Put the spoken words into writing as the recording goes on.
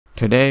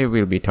Today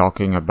we'll be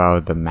talking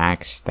about the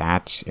max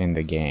stats in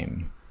the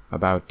game.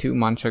 About 2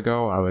 months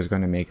ago, I was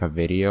going to make a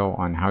video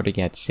on how to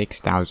get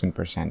 6000%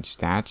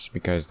 stats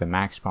because the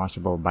max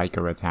possible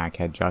biker attack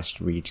had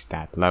just reached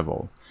that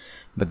level.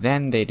 But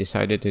then they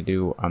decided to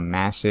do a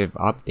massive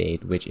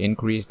update which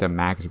increased the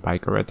max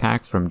biker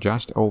attack from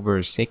just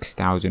over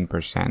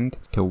 6000%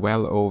 to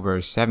well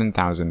over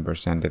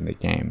 7000% in the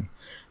game.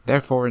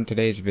 Therefore, in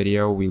today's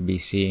video, we'll be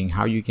seeing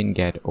how you can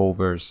get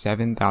over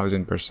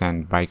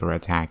 7000% biker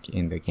attack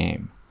in the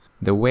game.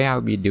 The way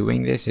I'll be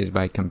doing this is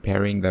by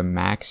comparing the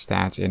max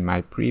stats in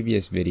my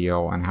previous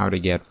video on how to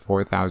get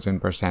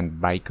 4000%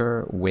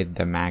 biker with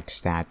the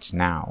max stats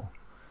now.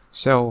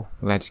 So,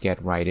 let's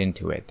get right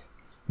into it.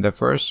 The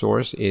first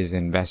source is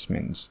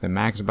investments. The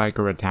max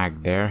biker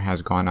attack there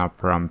has gone up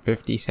from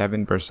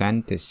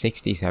 57% to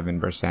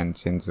 67%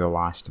 since the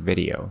last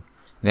video.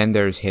 Then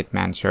there's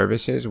Hitman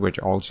Services, which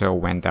also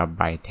went up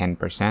by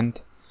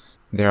 10%.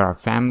 There are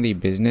family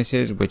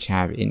businesses which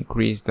have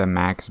increased the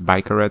max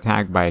biker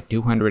attack by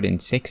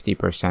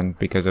 260%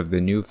 because of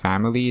the new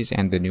families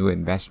and the new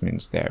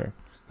investments there.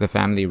 The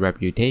family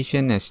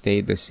reputation has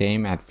stayed the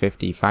same at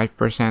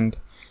 55%.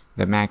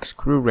 The max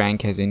crew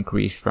rank has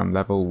increased from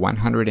level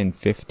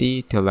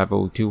 150 to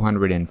level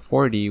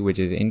 240, which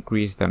has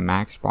increased the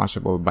max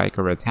possible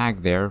biker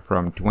attack there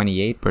from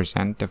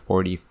 28% to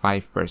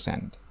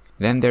 45%.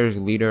 Then there's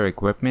leader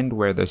equipment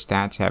where the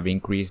stats have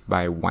increased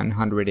by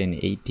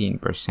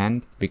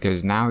 118%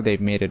 because now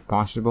they've made it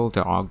possible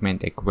to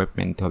augment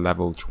equipment to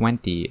level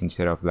 20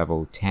 instead of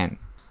level 10.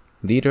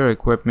 Leader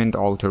equipment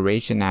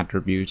alteration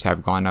attributes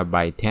have gone up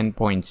by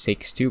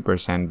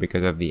 10.62%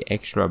 because of the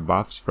extra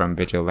buffs from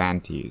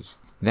vigilantes.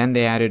 Then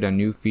they added a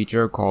new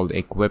feature called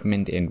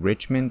equipment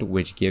enrichment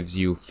which gives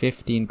you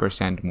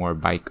 15% more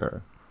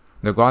biker.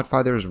 The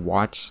Godfather's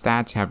watch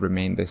stats have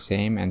remained the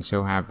same and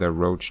so have the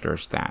Roadster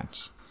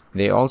stats.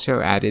 They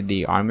also added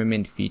the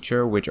armament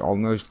feature which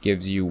almost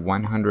gives you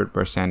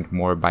 100%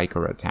 more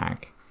biker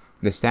attack.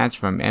 The stats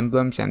from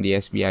emblems and the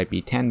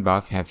SVIP 10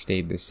 buff have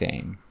stayed the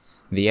same.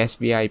 The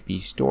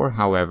SVIP store,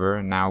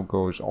 however, now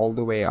goes all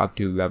the way up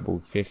to level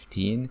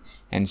 15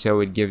 and so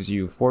it gives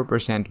you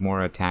 4%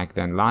 more attack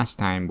than last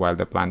time while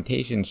the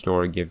plantation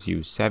store gives you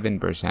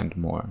 7%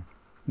 more.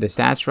 The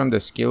stats from the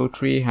skill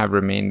tree have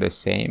remained the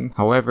same,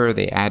 however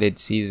they added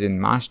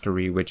Season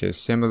Mastery which is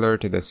similar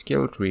to the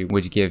skill tree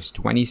which gives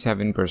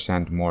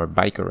 27% more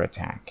biker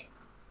attack.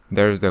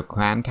 There's the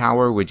Clan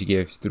Tower which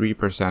gives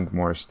 3%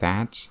 more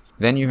stats.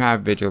 Then you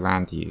have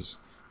Vigilantes.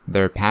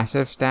 Their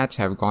passive stats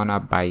have gone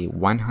up by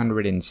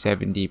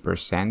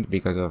 170%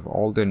 because of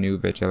all the new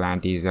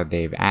Vigilantes that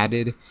they've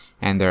added,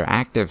 and their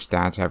active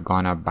stats have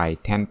gone up by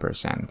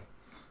 10%.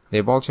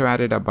 They've also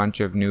added a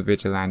bunch of new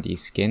Vigilante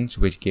skins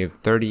which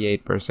give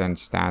 38%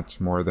 stats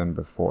more than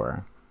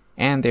before.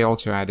 And they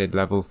also added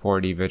level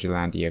 40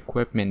 Vigilante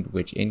equipment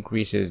which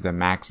increases the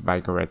max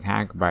biker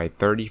attack by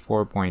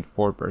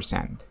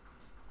 34.4%.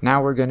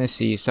 Now we're gonna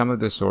see some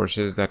of the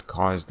sources that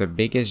caused the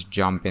biggest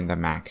jump in the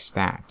max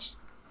stats.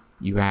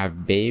 You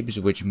have Babes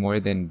which more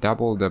than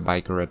double the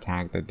biker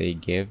attack that they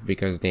give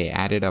because they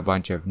added a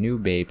bunch of new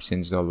babes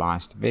since the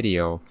last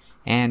video,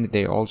 and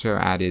they also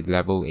added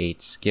level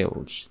 8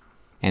 skills.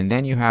 And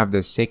then you have the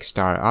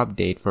 6-star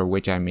update for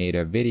which I made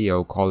a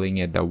video calling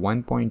it the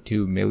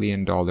 $1.2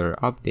 million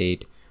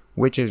update,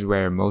 which is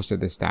where most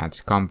of the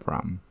stats come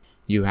from.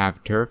 You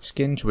have turf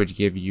skins which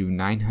give you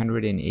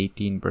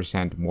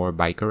 918% more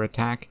biker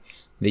attack.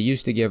 They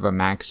used to give a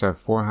max of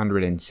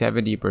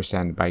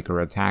 470%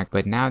 biker attack,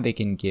 but now they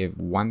can give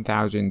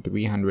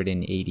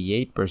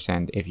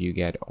 1388% if you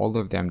get all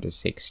of them to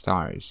 6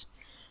 stars.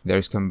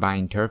 There's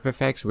combined turf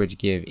effects which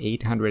give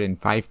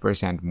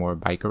 805% more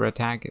biker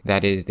attack.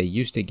 That is, they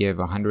used to give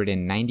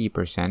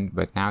 190%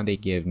 but now they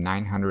give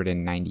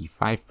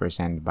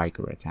 995%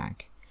 biker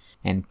attack.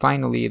 And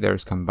finally,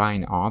 there's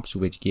combined ops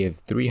which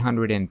give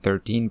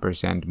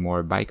 313%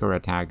 more biker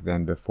attack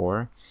than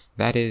before.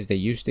 That is, they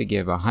used to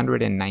give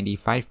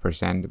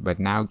 195% but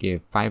now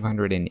give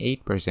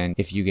 508%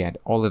 if you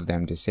get all of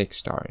them to 6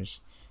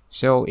 stars.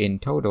 So in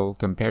total,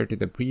 compared to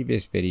the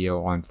previous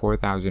video on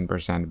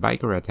 4000%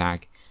 biker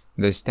attack,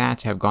 the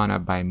stats have gone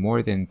up by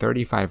more than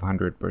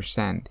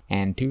 3500%,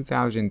 and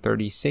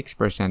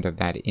 2036% of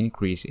that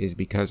increase is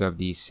because of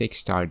these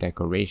 6-star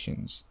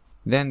decorations.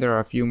 Then there are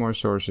a few more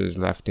sources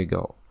left to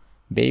go.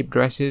 Babe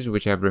dresses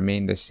which have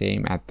remained the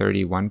same at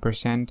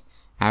 31%,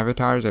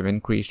 avatars have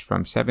increased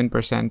from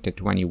 7% to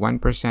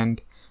 21%,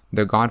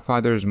 the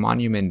Godfather's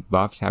monument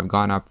buffs have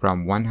gone up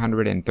from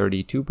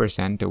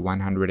 132% to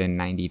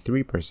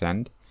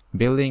 193%,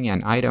 building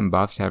and item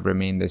buffs have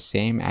remained the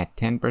same at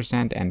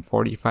 10% and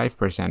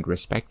 45%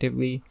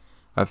 respectively.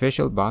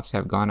 Official buffs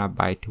have gone up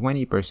by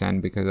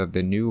 20% because of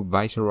the new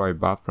Viceroy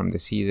buff from the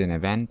season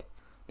event.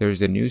 There's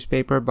the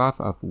newspaper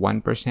buff of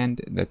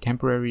 1%, the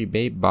temporary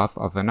babe buff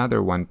of another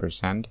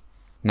 1%.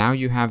 Now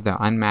you have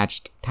the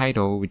unmatched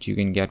title which you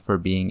can get for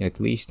being at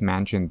least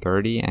Mansion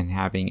 30 and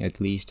having at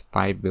least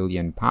 5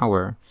 billion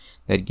power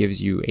that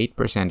gives you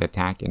 8%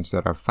 attack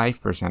instead of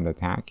 5%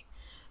 attack.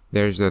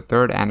 There's the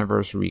 3rd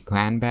anniversary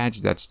clan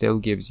badge that still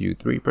gives you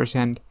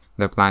 3%.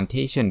 The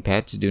plantation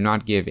pets do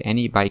not give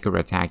any biker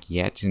attack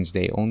yet since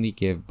they only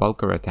give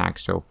bulker attack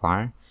so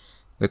far.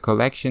 The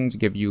collections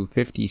give you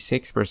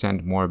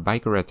 56% more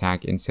biker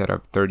attack instead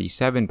of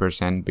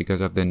 37%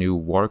 because of the new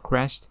war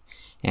crest.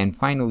 And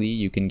finally,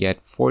 you can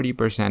get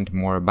 40%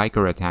 more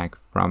biker attack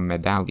from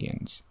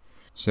medallions.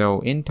 So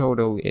in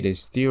total, it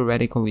is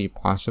theoretically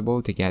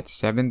possible to get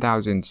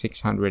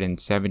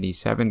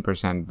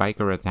 7,677%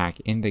 biker attack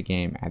in the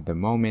game at the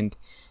moment.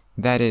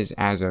 That is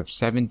as of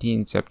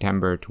 17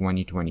 September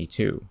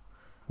 2022.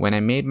 When I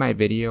made my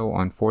video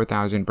on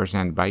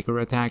 4,000%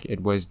 biker attack,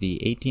 it was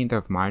the 18th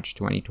of March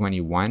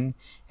 2021,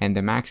 and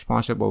the max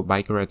possible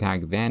biker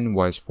attack then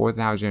was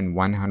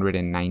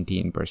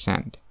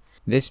 4,119%.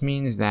 This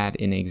means that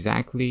in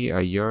exactly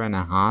a year and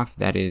a half,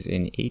 that is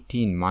in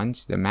 18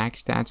 months, the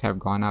max stats have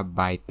gone up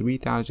by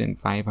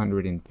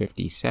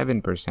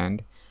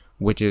 3,557%,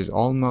 which is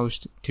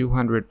almost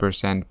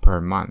 200%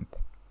 per month.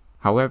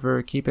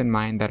 However, keep in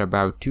mind that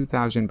about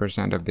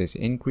 2,000% of this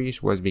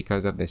increase was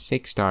because of the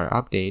 6-star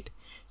update,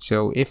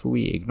 so if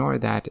we ignore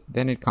that,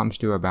 then it comes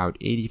to about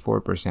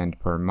 84%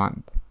 per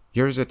month.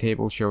 Here's a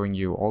table showing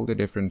you all the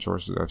different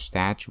sources of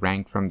stats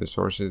ranked from the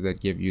sources that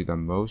give you the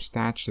most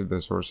stats to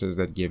the sources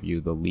that give you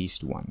the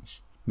least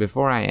ones.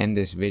 Before I end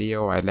this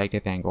video, I'd like to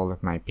thank all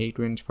of my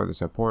patrons for the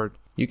support.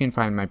 You can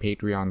find my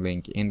Patreon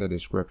link in the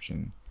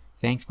description.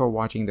 Thanks for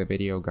watching the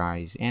video,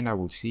 guys, and I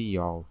will see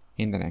y'all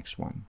in the next one.